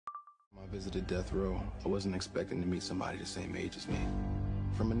visited death row, I wasn't expecting to meet somebody the same age as me.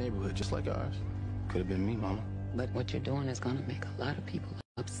 From a neighborhood just like ours. Could have been me, Mama. But what you're doing is going to make a lot of people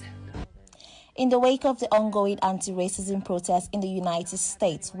upset. In the wake of the ongoing anti-racism protests in the United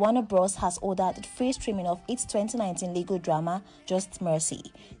States, Warner Bros. Has ordered the free streaming of its 2019 legal drama, Just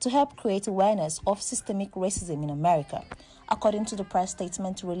Mercy, to help create awareness of systemic racism in America. According to the press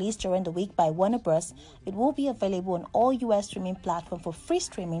statement released during the week by Warner Bros., it will be available on all U.S. streaming platforms for free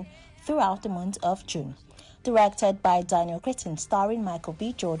streaming throughout the month of June. Directed by Daniel Cretton, starring Michael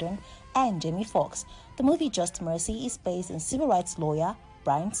B. Jordan and Jamie Foxx, the movie Just Mercy is based on civil rights lawyer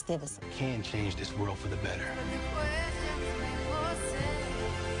Brian Stevens. Can change this world for the better.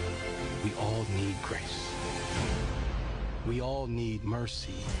 We all need grace. We all need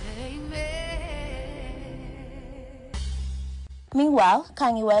mercy. Meanwhile,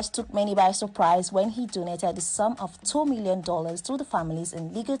 Kanye West took many by surprise when he donated the sum of $2 million to the families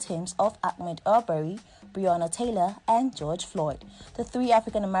and legal teams of Ahmaud Arbery, Breonna Taylor, and George Floyd. The three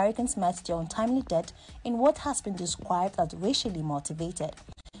African Americans met their untimely death in what has been described as racially motivated.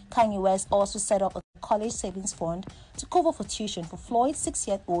 Kanye West also set up a college savings fund to cover for tuition for Floyd's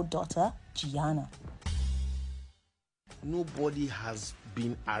 6-year-old daughter, Gianna. Nobody has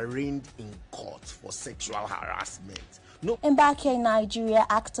been arraigned in court for sexual harassment. No. And back here in Nigeria,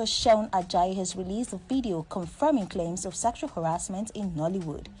 actor SEUN AJAYI has released a video confirming claims of sexual harassment in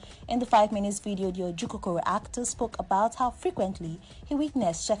Nollywood. In the 5-minute video, the Ojukokoro actor spoke about how frequently he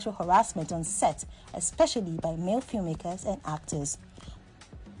witnessed sexual harassment on set, especially by male filmmakers and actors.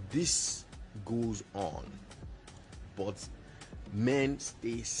 This goes on, but men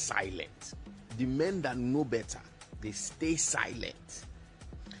stay silent. The men that know better, they stay silent.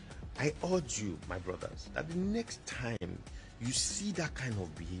 I urge you, my brothers, that the next time you see that kind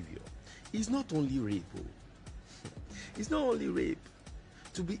of behavior, it's not only rape. It's not only rape.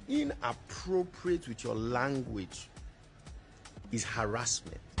 To be inappropriate with your language is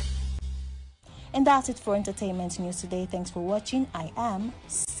harassment. And that's it for entertainment news today. Thanks for watching. I am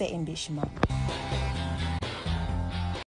Seun Bishima.